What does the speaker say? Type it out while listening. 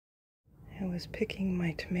I was picking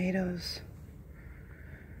my tomatoes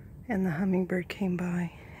and the hummingbird came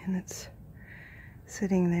by, and it's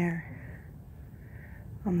sitting there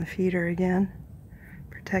on the feeder again,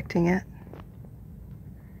 protecting it.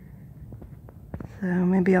 So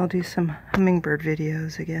maybe I'll do some hummingbird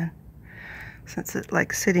videos again, since it's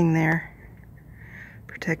like sitting there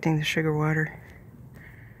protecting the sugar water.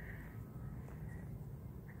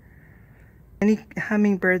 Any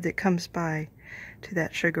hummingbird that comes by to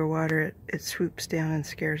that sugar water, it swoops down and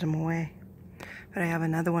scares them away. But I have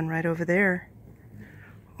another one right over there.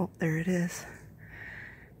 Oh, there it is.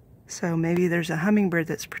 So maybe there's a hummingbird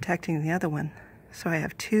that's protecting the other one. So I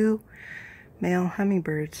have two male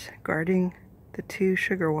hummingbirds guarding the two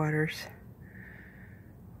sugar waters.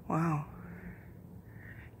 Wow.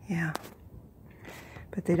 Yeah.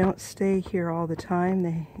 But they don't stay here all the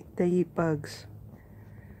time. They eat bugs.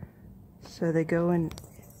 So they go and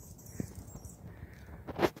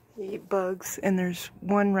eat bugs, and there's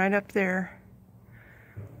one right up there.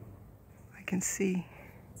 I can see.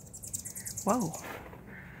 Whoa.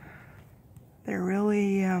 They're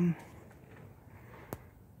really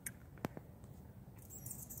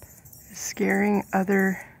scaring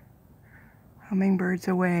other hummingbirds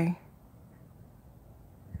away.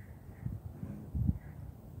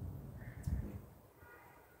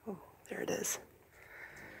 Oh, there it is.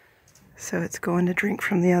 So it's going to drink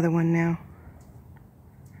from the other one now.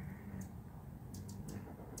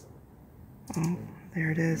 Oh,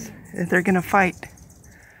 there it is. They're going to fight.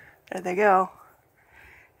 There they go.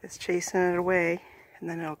 It's chasing it away, and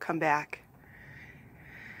then it'll come back.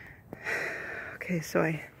 Okay, so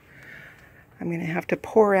I'm going to have to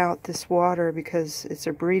pour out this water because it's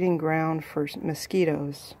a breeding ground for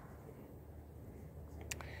mosquitoes.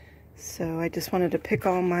 So I just wanted to pick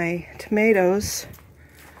all my tomatoes,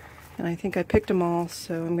 and I think I picked them all,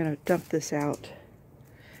 so I'm going to dump this out.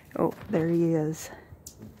 Oh, there he is.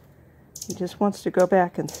 He just wants to go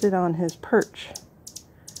back and sit on his perch.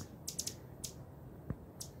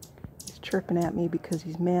 He's chirping at me because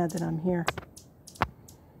he's mad that I'm here.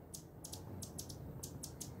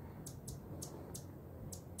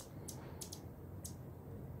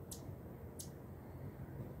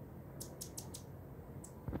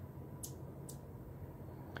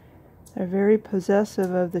 They're very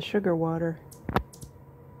possessive of the sugar water.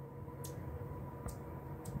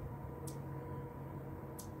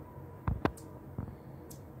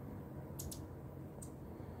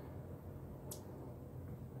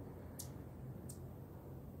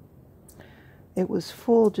 It was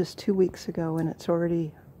full just 2 weeks ago, and it's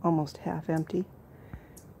already almost half empty.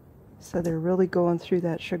 So they're really going through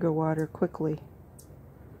that sugar water quickly.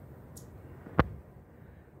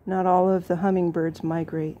 Not all of the hummingbirds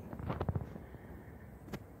migrate.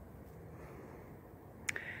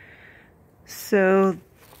 So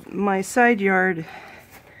my side yard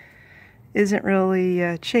isn't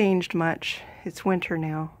really changed much. It's winter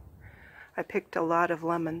now. I picked a lot of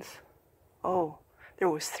lemons. Oh, there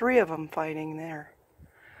was 3 of them fighting there.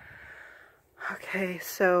 Okay,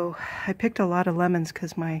 so I picked a lot of lemons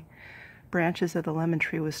because my branches of the lemon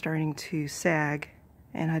tree was starting to sag,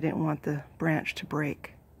 and I didn't want the branch to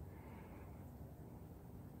break.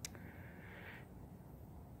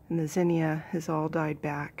 And the zinnia has all died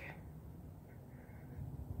back.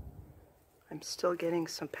 I'm still getting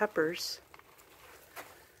some peppers.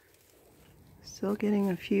 Still getting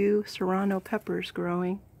a few serrano peppers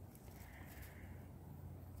growing.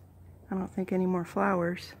 I don't think any more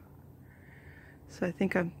flowers. So I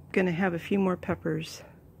think I'm going to have a few more peppers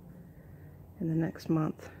in the next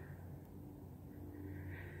month.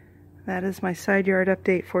 That is my side yard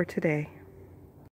update for today.